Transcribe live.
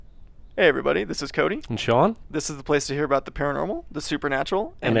Hey everybody, this is Cody. And Sean? This is the place to hear about the paranormal, the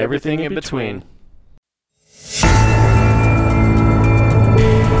supernatural, And everything in between.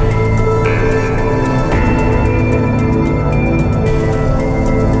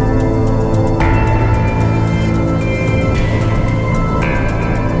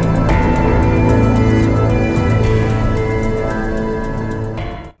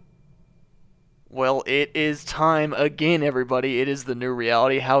 Well, it is time again, everybody. It is the new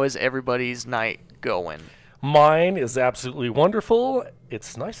reality. How is everybody's night going? Mine is absolutely wonderful.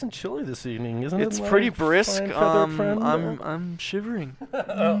 It's nice and chilly this evening, isn't it? It's pretty my brisk. fine feathered friend? I'm shivering.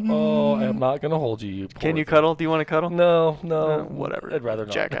 Oh, I'm not gonna hold you. Can you cuddle? Do you want to cuddle? No. Whatever. I'd rather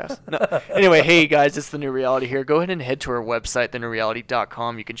not. Jackass. No. Anyway, hey guys, it's the new reality here. Go ahead and head to our website,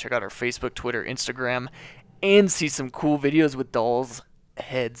 thenewreality.com. You can check out our Facebook, Twitter, Instagram, and see some cool videos with dolls'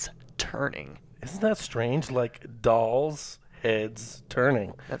 heads turning. Isn't that strange? Like dolls' heads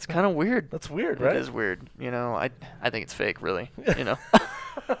turning. That's kind of weird. That's weird, right? It is weird. You know, I think it's fake, really. You know.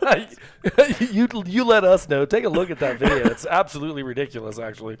 you let us know. Take a look at that video. It's absolutely ridiculous,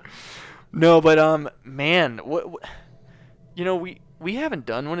 actually. No, but man, what you know, we haven't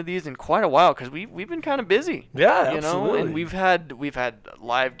done one of these in quite a while because we've been kind of busy. Yeah, you absolutely. know, and we've had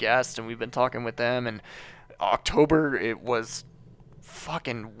live guests and we've been talking with them. And October, it was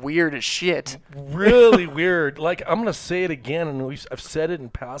fucking weird as shit. Really weird. Like, I'm gonna say it again, and I've said it in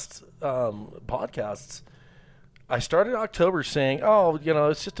past podcasts. I started October saying, "Oh, you know,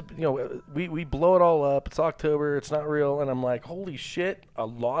 it's just we blow it all up. It's October. It's not real." And I'm like, "Holy shit! A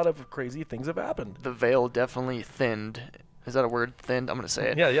lot of crazy things have happened." The veil definitely thinned. Is that a word? Thinned? I'm gonna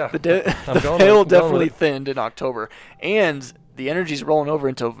say it. Yeah. The veil definitely thinned in October, and the energy's rolling over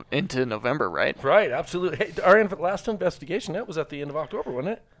into November, right? Right. Absolutely. Hey, our last investigation, that was at the end of October,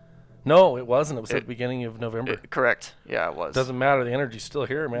 wasn't it? No, it wasn't. It was at the beginning of November. Correct. Yeah, it was. Doesn't matter. The energy's still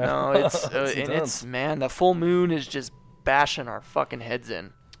here, man. No, it's man. The full moon is just bashing our fucking heads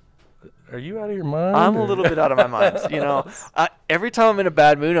in. Are you out of your mind? I'm a little bit out of my mind. You know, every time I'm in a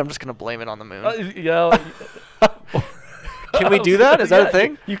bad mood, I'm just gonna blame it on the moon. Yeah. Can we do that? Is that a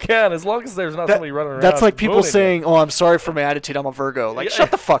thing? You can, as long as there's not somebody running around. That's like people mooning saying, "Oh, I'm sorry for my attitude. I'm a Virgo." Like,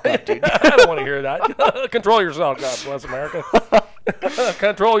 shut the fuck up, dude. I don't want to hear that. Control yourself, God bless America.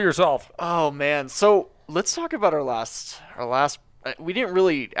 Control yourself. Oh man. So let's talk about our last. We didn't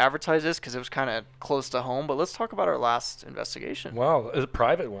really advertise this because it was kind of close to home, but let's talk about our last investigation. Wow, it's a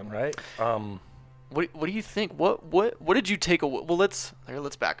private one, right? What do you think? What did you take away? Well, let's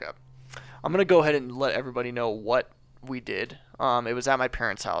back up. I'm gonna go ahead and let everybody know what we did. It was at my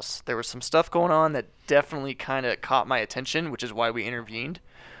parents' house. There was some stuff going on that definitely kind of caught my attention, which is why we intervened.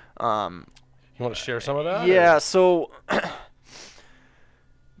 You want to share some of that? Yeah. So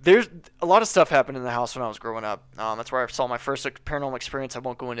there's a lot of stuff happened in the house when I was growing up. That's where I saw my first paranormal experience. I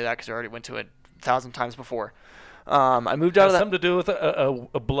won't go into that because I already went to it 1,000 times before. I moved out of that. Something to do with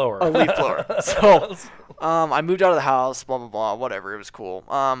a blower. A leaf blower. So, I moved out of the house, blah, blah, blah, whatever. It was cool.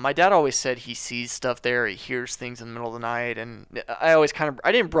 My dad always said he sees stuff there. He hears things in the middle of the night. And I always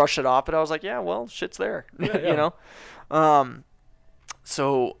I didn't brush it off, but I was like, yeah, well, shit's there, you know?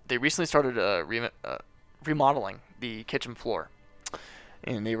 So they recently started remodeling the kitchen floor.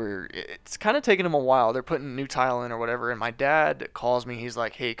 And it's kind of taken them a while. They're putting new tile in or whatever. And my dad calls me. He's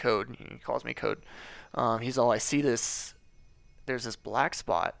like, hey, Code. He calls me Code. He's all, I see this, there's this black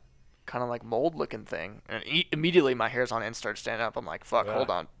spot, kind of like mold looking thing. And immediately my hair's on end starts standing up. I'm like, fuck, Yeah.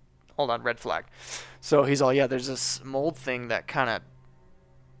 hold on, red flag. So he's all, yeah, there's this mold thing that kind of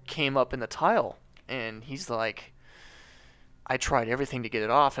came up in the tile. And he's like, I tried everything to get it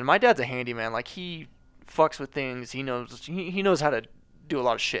off. And my dad's a handyman. Like, he fucks with things. He knows how to do a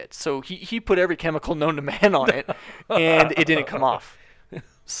lot of shit. So he put every chemical known to man on it, and it didn't come off.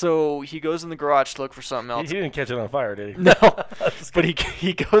 So he goes in the garage to look for something else. He didn't catch it on fire, did he? No, but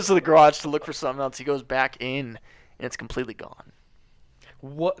he goes to the garage to look for something else. He goes back in, and it's completely gone.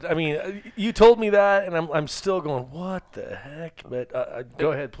 What? I mean, you told me that, and I'm still going, what the heck? But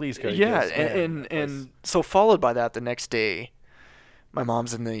go ahead, please, Cody. Yeah, and so followed by that, the next day, my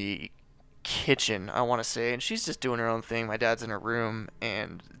mom's in the kitchen, I want to say, and she's just doing her own thing. My dad's in her room,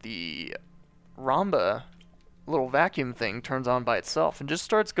 and the Ramba little vacuum thing turns on by itself and just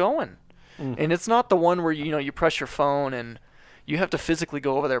starts going. And it's not the one where you press your phone and you have to physically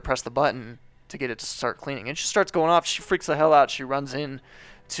go over there, press the button to get it to start cleaning. And she starts going off. She freaks the hell out. She runs in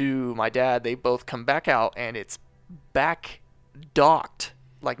to my dad. They both come back out, and it's back docked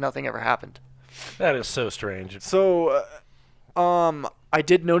like nothing ever happened. That is so strange. So I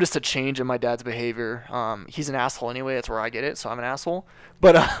did notice a change in my dad's behavior. He's an asshole anyway. That's where I get it. So I'm an asshole.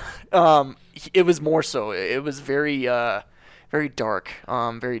 But it was more so. It was very very dark,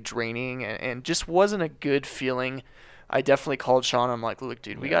 very draining, and just wasn't a good feeling. I definitely called Sean. I'm like, look,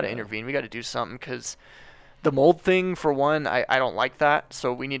 dude, we got to intervene. We got to do something because the mold thing, for one, I don't like that.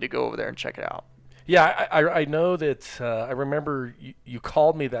 So we need to go over there and check it out. Yeah, I know that. I remember you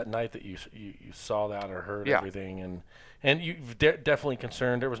called me that night that you saw that or heard everything, and you definitely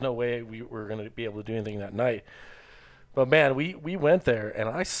concerned. There was no way we were going to be able to do anything that night. But man, we went there and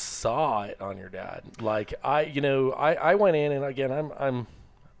I saw it on your dad. Like I went in, and again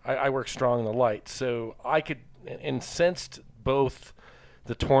I work strong in the light, so I could and sensed both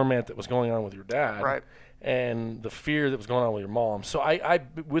the torment that was going on with your dad, right, and the fear that was going on with your mom. So I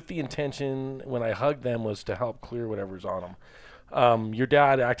with the intention when I hugged them was to help clear whatever's on them. Your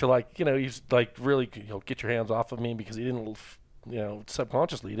dad acted like, he's like really, get your hands off of me, because he didn't,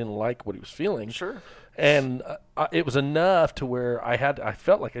 subconsciously he didn't like what he was feeling. Sure. And it was enough to where I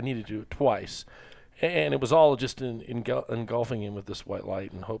felt like I needed to do it twice. And it was all just engulfing him with this white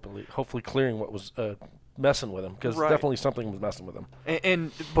light and hopefully clearing what was messing with him, because definitely something was messing with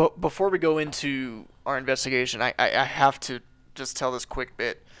him. But before we go into our investigation, I have to just tell this quick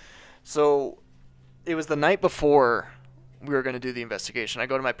bit. So it was the night before we were going to do the investigation. I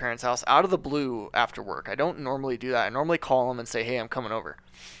go to my parents' house out of the blue after work. I don't normally do that. I normally call them and say, hey, I'm coming over.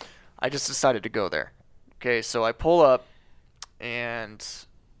 I just decided to go there. Okay, so I pull up and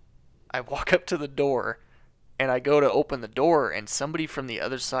I walk up to the door, and I go to open the door, and somebody from the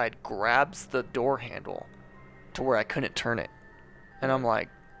other side grabs the door handle to where I couldn't turn it. And I'm like,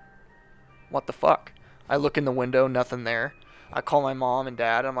 what the fuck? I look in the window, nothing there. I call my mom and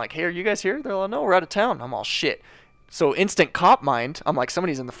dad. I'm like, hey, are you guys here? They're like, no, we're out of town. I'm all shit. So instant cop mind. I'm like,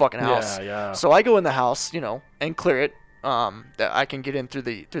 somebody's in the fucking house. Yeah. So I go in the house, and clear it. That I can get in through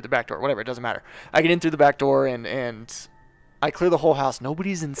the back door. Whatever, it doesn't matter. I get in through the back door and I clear the whole house.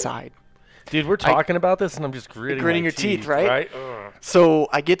 Nobody's inside. Dude, we're talking about this, and I'm just gritting your teeth, right? Ugh. So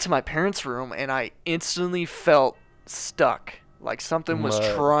I get to my parents' room, and I instantly felt stuck. Like something was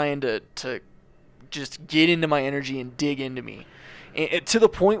trying to just get into my energy and dig into me. And to the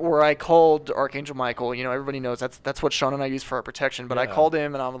point where I called Archangel Michael. Everybody knows that's what Sean and I use for our protection. But I called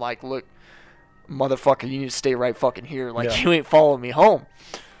him, and I'm like, look, motherfucker, you need to stay right fucking here. Like, you ain't following me home.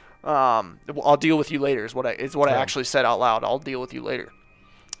 I'll deal with you later is what I actually said out loud. I'll deal with you later.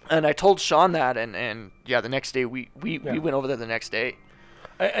 And I told Sean that, and the next day we went over there the next day.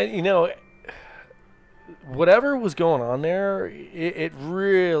 Whatever was going on there, it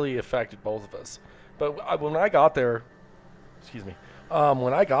really affected both of us. But when I got there,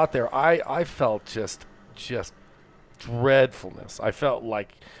 I felt just dreadfulness. I felt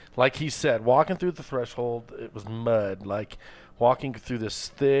like he said, walking through the threshold, it was mud. Like walking through this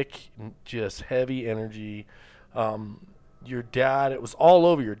thick, just heavy energy. Your dad, it was all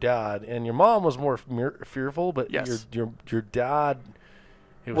over your dad, and your mom was more fearful, but your dad,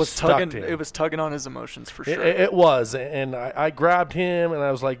 it was tugging. It was tugging on his emotions for sure. It was, and I grabbed him, and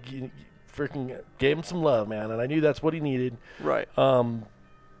I was like, freaking gave him some love, man, and I knew that's what he needed. Right.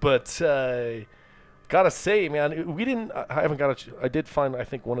 But gotta say, man, we didn't. I haven't got I did find, I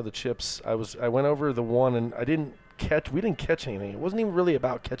think, one of the chips. I went over the one, and we didn't catch anything. It wasn't even really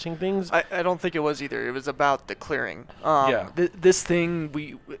about catching things. I don't think it was either. It was about the clearing. This thing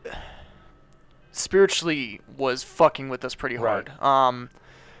we spiritually was fucking with us pretty hard.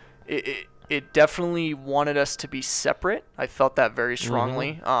 It definitely wanted us to be separate. I felt that very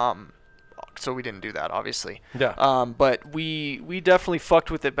strongly. So we didn't do that, obviously. Yeah. But we definitely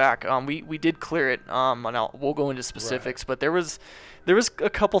fucked with it back. We did clear it. And we'll go into specifics. Right. But there was a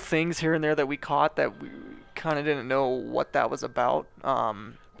couple things here and there that we caught that we kind of didn't know what that was about.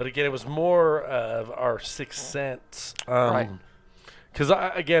 But again, it was more of our sixth sense. Right. Because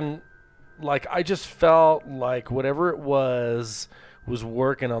I just felt like whatever it was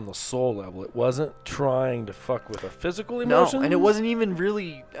working on the soul level. It wasn't trying to fuck with a physical emotion. No, and it wasn't even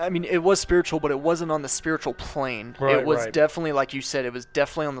really, it was spiritual, but it wasn't on the spiritual plane. Right, it was definitely, like you said, it was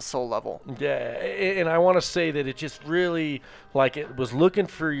definitely on the soul level. Yeah, and I want to say that it just really, it was looking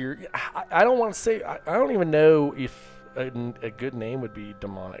for your, I don't want to say, I don't even know if a good name would be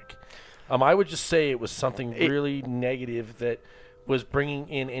demonic. I would just say it was something really negative that was bringing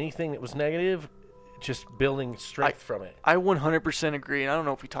in anything that was negative, just building strength from it. I 100% agree, and I don't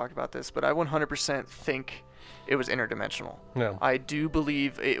know if we talked about this, but I 100% think it was interdimensional. No. I do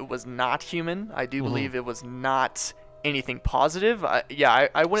believe it was not human. I do believe it was not anything positive. I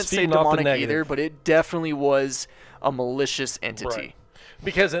wouldn't say demonic either, but it definitely was a malicious entity. Right.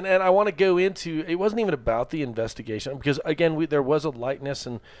 Because, and I want to go into, it wasn't even about the investigation, because again, there was a lightness,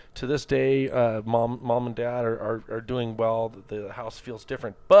 and to this day, mom and dad are doing well. The house feels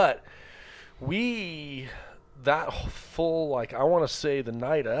different, but we that full, like, I want to say the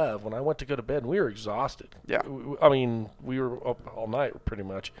night of, when I went to go to bed, we were exhausted. Yeah. I mean, we were up all night pretty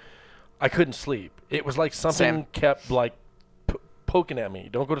much. I couldn't sleep. It was like something Same. kept like poking at me.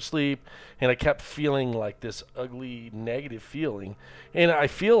 Don't go to sleep. And I kept feeling like this ugly negative feeling. And I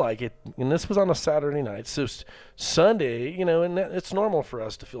feel like it, and this was on a Saturday night. So Sunday, you know, and it's normal for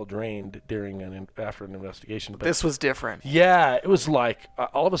us to feel drained during after an investigation. But This was different. yeah, it was like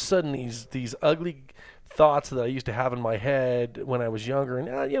all of a sudden these ugly thoughts that I used to have in my head when I was younger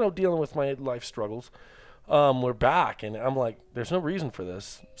and, you know, dealing with my life struggles, were back. And I'm like, there's no reason for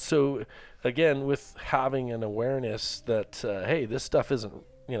this. So again, with having an awareness that, hey, this stuff isn't,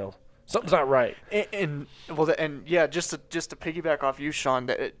 you know, something's not right. And yeah, just to piggyback off you, Sean,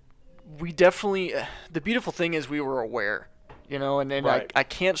 that we definitely, the beautiful thing is we were aware, you know, and Right. I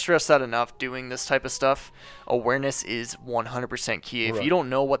can't stress that enough. Doing this type of stuff, awareness is 100% key. If Right. you don't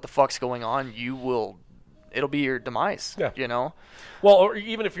know what the fuck's going on, it'll be your demise. Yeah. You know. Well, or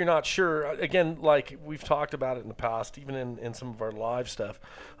even if you're not sure, again, like we've talked about it in the past, even in some of our live stuff,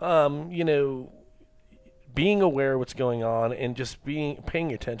 you know, being aware of what's going on and just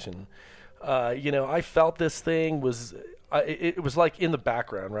paying attention. You know, I felt this thing was, it was like in the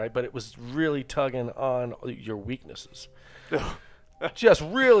background, right? But it was really tugging on your weaknesses. Just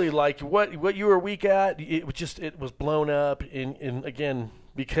really like what you were weak at. It was blown up. And again,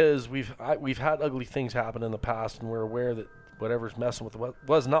 because we've had ugly things happen in the past, and we're aware that whatever's messing with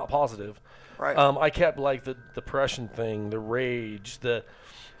was not positive. Right. I kept like the depression thing, the rage,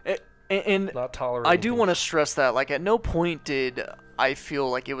 And not tolerating. I do things. want to stress that, like, at no point did I feel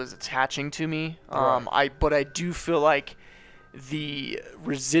like it was attaching to me. Right. But I do feel like the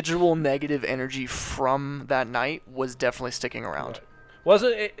residual negative energy from that night was definitely sticking around. Right.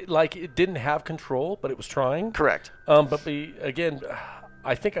 Wasn't it like it didn't have control, but it was trying? Correct. But again,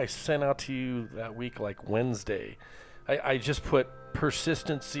 I think I sent out to you that week, like Wednesday. I just put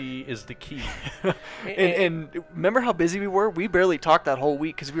persistency is the key. And remember how busy we were? We barely talked that whole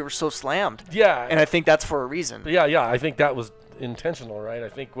week because we were so slammed. Yeah. And I think that's for a reason. Yeah. I think that was intentional, right? I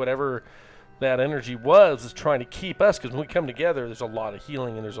think whatever that energy was is trying to keep us, because when we come together, there's a lot of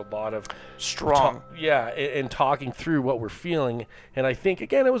healing and there's a lot of Strong. and talking through what we're feeling. And I think,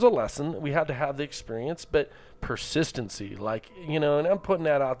 again, it was a lesson. We had to have the experience, but persistency, like, you know, and I'm putting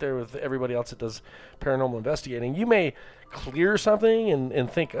that out there with everybody else that does paranormal investigating. You may clear something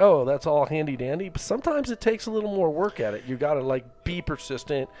and think, oh, that's all handy dandy, but sometimes it takes a little more work at it. You got to like be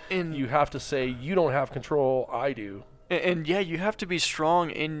persistent, and you have to say, you don't have control, I do. And yeah, you have to be strong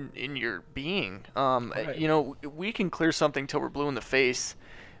in your being. Right. You know, we can clear something till we're blue in the face,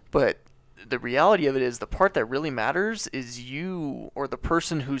 but the reality of it is the part that really matters is you, or the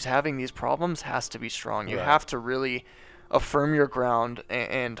person who's having these problems, has to be strong. You Right. have to really affirm your ground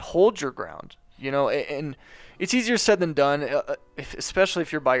and hold your ground. You know, and it's easier said than done, especially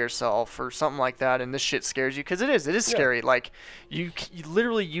if you're by yourself or something like that, and this shit scares you, because it is scary. Like, you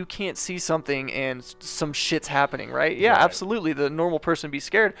literally, you can't see something and some shit's happening, right? Yeah, Right. absolutely. The normal person be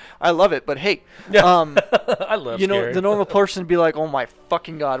scared. I love it, but hey, I love you know, scary. the normal person be like, oh my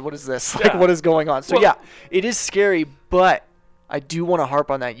fucking God, what is this? Like, what is going on? So Well- yeah, it is scary, but I do want to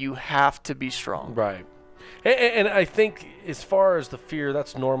harp on that. You have to be strong. Right. And I think as far as the fear,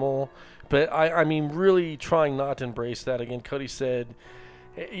 that's normal. But I mean, really trying not to embrace that. Again, Cody said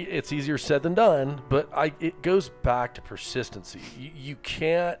it's easier said than done, but it goes back to persistency. You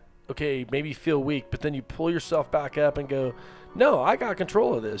can't, okay, maybe feel weak, but then you pull yourself back up and go, no, I got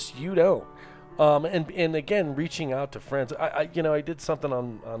control of this. You don't. And again, reaching out to friends. I did something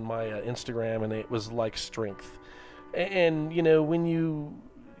on my Instagram, and it was like strength. And you know, when you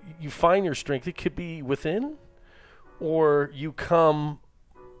find your strength, it could be within, or you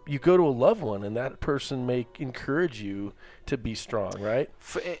go to a loved one, and that person may encourage you to be strong, right?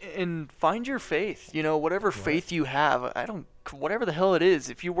 And find your faith. You know, whatever faith you have, whatever the hell it is.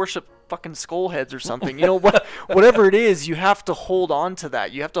 If you worship fucking skull heads or something, you know, whatever it is, you have to hold on to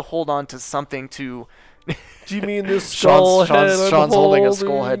that. You have to hold on to something to. Do you mean this skull head? Sean's holding a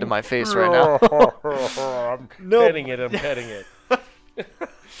skull head to my face right now. I'm petting it.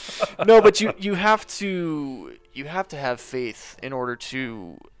 No, but you have to have faith in order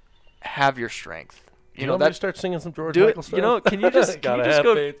to have your strength. You know, that start singing some George do Michael it. stuff? You know, can you just go?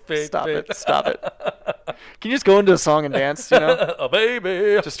 Faith, Stop faith. it! Stop it! Can you just go into a song and dance? You know, A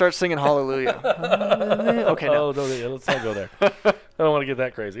baby. just start singing Hallelujah. Okay, no. Oh, no, let's not go there. I don't want to get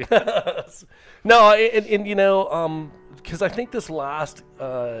that crazy. No, and you know, because I think this last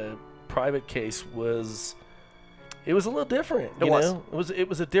private case was a little different. It was. It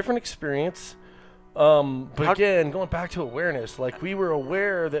was a different experience. But again, going back to awareness, like we were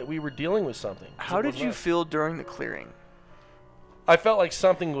aware that we were dealing with something. How did you feel during the clearing? I felt like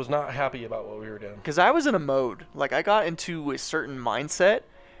something was not happy about what we were doing. Because I was in a mode. Like, I got into a certain mindset.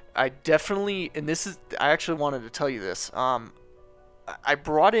 I definitely, and I actually wanted to tell you this. I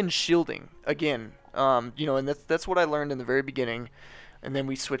brought in shielding again. And that's what I learned in the very beginning. And then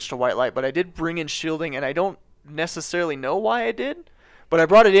we switched to white light. But I did bring in shielding, and I don't necessarily know why I did. But I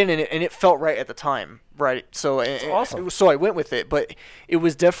brought it in, and it felt right at the time, right? So awesome. So I went with it. But it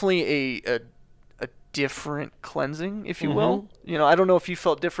was definitely a different cleansing, if you will. I don't know if you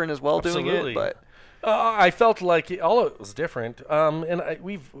felt different as well doing it, but I felt like all of it was different.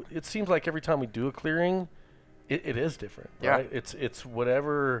 It seems like every time we do a clearing, it is different, right? It's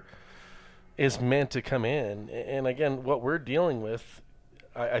whatever is meant to come in. And again, what we're dealing with,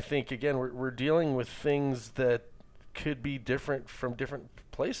 I think again we're dealing with things that could be different from different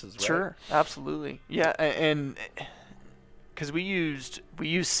places, right? Sure, absolutely. Yeah, and because we used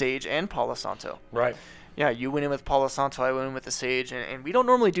sage and Palo Santo. Right. Yeah, you went in with Palo Santo, I went in with the sage, and we don't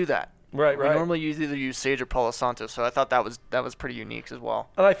normally do that. Right. We normally either use sage or Palo Santo, so I thought that was pretty unique as well.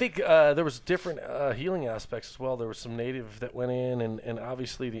 And I think there was different healing aspects as well. There was some native that went in, and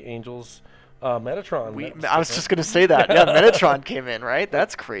obviously the angels, Metatron. I was just gonna say that. Yeah, Metatron came in, right?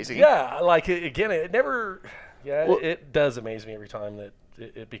 That's crazy. Yeah, like again, it never. Yeah, well, it does amaze me every time that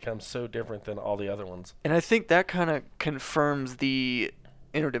it becomes so different than all the other ones. And I think that kind of confirms the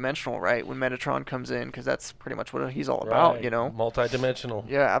interdimensional, right? When Metatron comes in, because that's pretty much what he's all about, Multidimensional.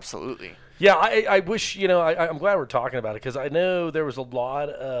 Yeah, absolutely. Yeah, I wish, I'm glad we're talking about it, because I know there was a lot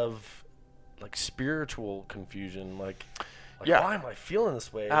of, like, spiritual confusion, like why am I feeling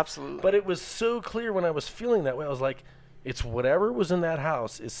this way? Absolutely. But it was so clear when I was feeling that way. I was like, it's whatever was in that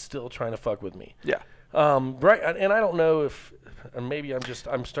house is still trying to fuck with me. Yeah. Right, and I don't know if maybe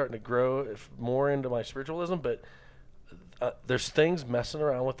I'm starting to grow more into my spiritualism, but there's things messing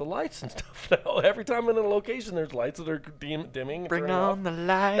around with the lights and stuff now. Every time I'm in a location, there's lights that are dimming. Bring on the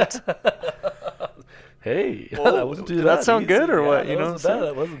light. Hey, did that sound good or what?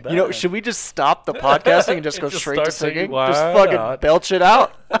 That wasn't bad. Should we just stop the podcasting and just go straight to singing? Why just fucking not? belch it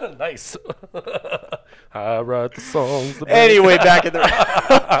out. Nice. I write the songs. Anyway, back in the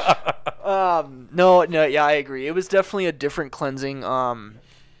no, yeah, I agree. It was definitely a different cleansing.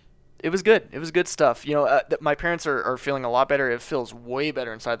 It was good. It was good stuff. My parents are feeling a lot better. It feels way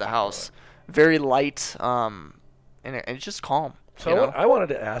better inside the house. Very light, and it's just calm. So I wanted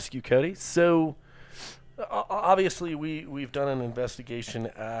to ask you, Cody. So obviously we've done an investigation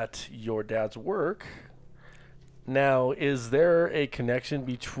at your dad's work. Now, is there a connection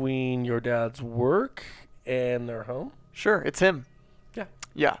between your dad's work and their home? Sure, it's him. Yeah.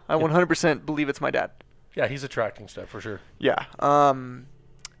 Yeah, I 100% believe it's my dad. Yeah, he's attracting stuff for sure. Yeah.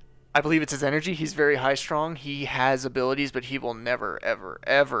 I believe it's his energy. He's very high strung. He has abilities, but he will never, ever,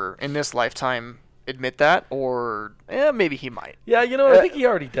 ever in this lifetime admit that, or maybe he might. Yeah, I think he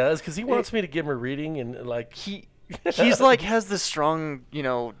already does, because he wants me to give him a reading, and like he's like has this strong,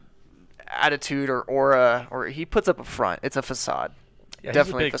 attitude or aura, or he puts up a front. It's a facade. Yeah,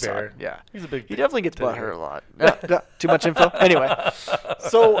 definitely he's a big facade. bear. Yeah, he's a big. He definitely gets butthurt a lot. Too much info. Anyway,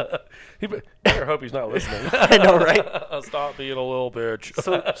 so he better hope he's not listening. I know, right? Stop being a little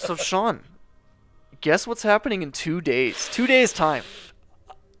bitch. So Sean, guess what's happening in 2 days? 2 days time.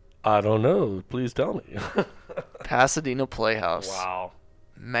 I don't know. Please tell me. Pasadena Playhouse. Wow.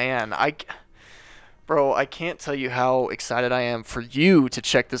 Man, I can't tell you how excited I am for you to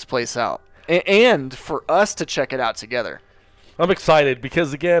check this place out, and for us to check it out together. I'm excited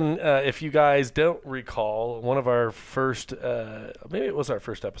because, again, if you guys don't recall, one of our first, maybe it was our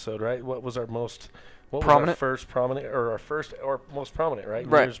first episode, right? What was our most prominent? Was our first prominent, or our first or most prominent, right?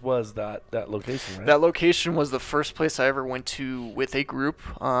 Right. Yours was that location, right? That location was the first place I ever went to with a group.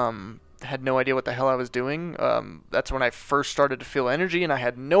 Had no idea what the hell I was doing. That's when I first started to feel energy, and I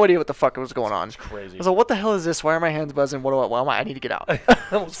had no idea what the fuck was going on. It's crazy. I was like, what the hell is this? Why are my hands buzzing? I need to get out.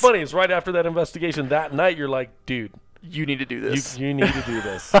 What's funny is right after that investigation that night, you're like, dude, you need to do this. You need to do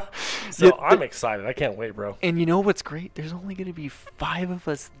this. So I'm excited. I can't wait, bro. And you know what's great? There's only going to be 5 of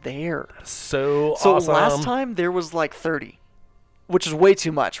us there. So awesome. Last time there was like 30, which is way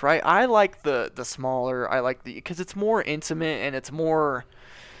too much, right? I like the smaller. I like because it's more intimate and it's more.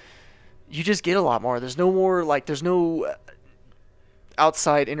 You just get a lot more. There's no more there's no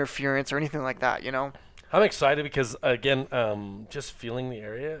outside interference or anything like that, I'm excited because, again, just feeling the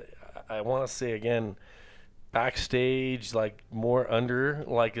area. I want to say again. Backstage, more under,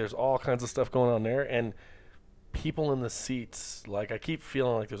 there's all kinds of stuff going on there, and people in the seats. I keep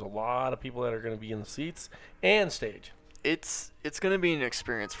feeling like there's a lot of people that are going to be in the seats and stage. it's gonna be an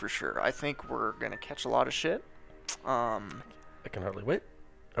experience for sure. I think we're gonna catch a lot of shit. I can hardly wait.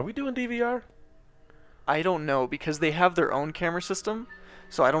 Are we doing DVR? I don't know because they have their own camera system,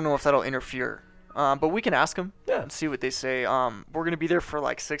 so I don't know if that'll interfere. But we can ask them and see what they say. We're gonna be there for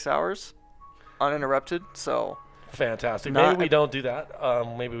like 6 hours, uninterrupted. So fantastic. Maybe we don't do that.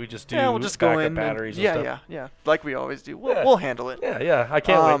 Maybe we just do. Yeah, we'll just go in. Batteries. And stuff. Yeah. Like we always do. We'll handle it. Yeah. I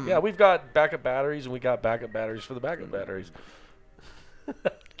can't wait. Yeah, we've got backup batteries, and we got backup batteries for the backup batteries.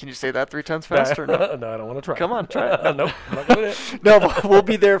 Can you say that 3 times faster? No, I don't want to try. Come on, try it. Nope, I'm not gonna do it. No, but we'll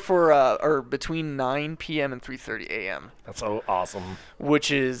be there for or between 9 p.m. and 3:30 a.m. That's so awesome. Which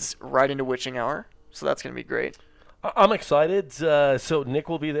is right into witching hour, so that's gonna be great. I'm excited. So Nick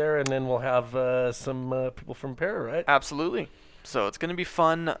will be there, and then we'll have some people from Para, right? Absolutely. So it's gonna be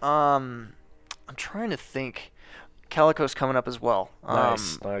fun. I'm trying to think. Calico's coming up as well.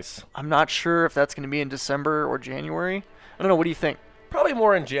 Nice. I'm not sure if that's gonna be in December or January. I don't know. What do you think? Probably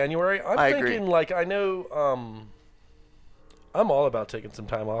more in January. I thinking agree. like I know. I'm all about taking some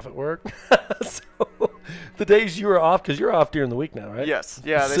time off at work. So the days you are off, because you're off during the week now, right? Yes.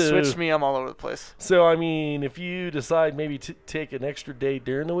 Yeah, they switched me. I'm all over the place. So, I mean, if you decide maybe to take an extra day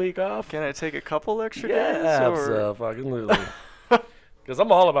during the week off. Can I take a couple extra days? Yeah, absolutely. Because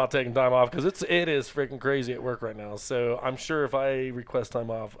I'm all about taking time off because it is freaking crazy at work right now. So I'm sure if I request time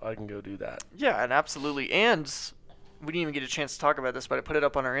off, I can go do that. Yeah, and absolutely. And we didn't even get a chance to talk about this, but I put it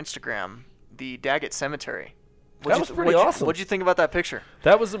up on our Instagram, the Daggett Cemetery. That was pretty awesome. What'd you think about that picture?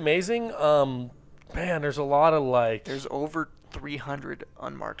 That was amazing. Man, there's a lot of like... There's over 300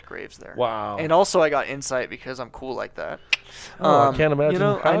 unmarked graves there. Wow. And also I got insight because I'm cool like that. I can't imagine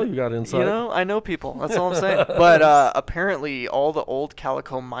how you got insight. I know people. That's all I'm saying. But apparently all the old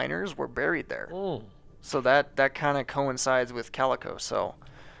Calico miners were buried there. So that kind of coincides with Calico. So,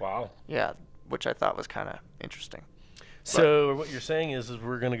 wow. Yeah, which I thought was kind of interesting. So what you're saying is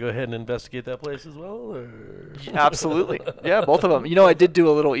we're going to go ahead and investigate that place as well? Or? Absolutely. Yeah, both of them. I did do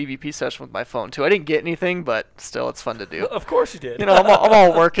a little EVP session with my phone, too. I didn't get anything, but still, it's fun to do. Of course you did. I'm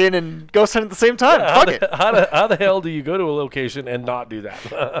all working and go send at the same time. Yeah, how the hell do you go to a location and not do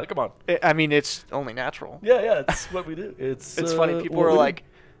that? Come on. I mean, it's only natural. Yeah, it's what we do. It's funny. People are like,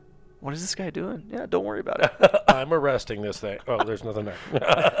 what is this guy doing? Yeah, don't worry about it. I'm arresting this thing. Oh, there's nothing there.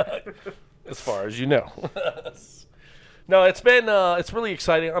 As far as you know. No, it's been it's really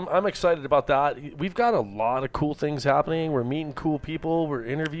exciting. I'm excited about that. We've got a lot of cool things happening. We're meeting cool people. We're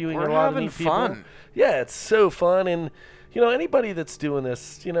interviewing a lot of neat people. We're having fun. Yeah, it's so fun. And anybody that's doing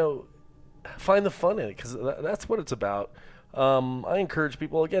this, find the fun in it because that's what it's about. I encourage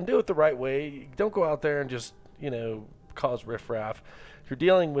people again, do it the right way. Don't go out there and just cause riffraff. You're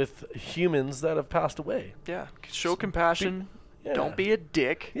dealing with humans that have passed away. Yeah, show compassion. Don't be a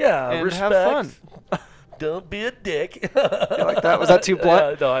dick. Yeah, and respect. Have fun. Don't be a dick. You like that? Was that too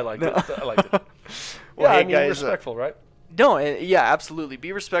blunt? No, I liked it. I liked it. Well, hey, guys, respectful, right? No, yeah, absolutely.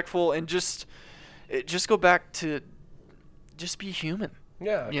 Be respectful and just go back to just be human.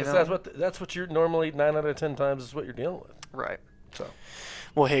 Yeah, because that's what you're normally 9 out of 10 times is what you're dealing with. Right. So,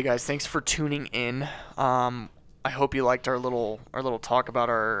 well, hey guys, thanks for tuning in. I hope you liked our little talk about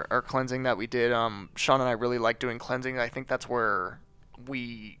our cleansing that we did. Sean and I really like doing cleansing. I think that's where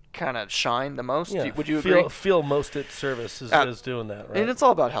we kind of shine the most. Yeah, Would you agree? Feel most at service is doing that, right? And it's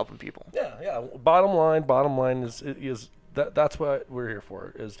all about helping people. Yeah. Bottom line is that's what we're here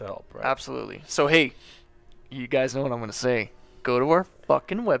for, is to help, right? Absolutely. So hey, you guys know what I'm going to say. Go to our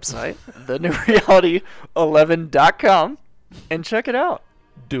fucking website, thenewreality11.com, and check it out.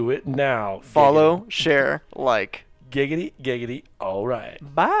 Do it now. Follow, share, like. Giggity, giggity. All right.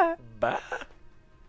 Bye. Bye.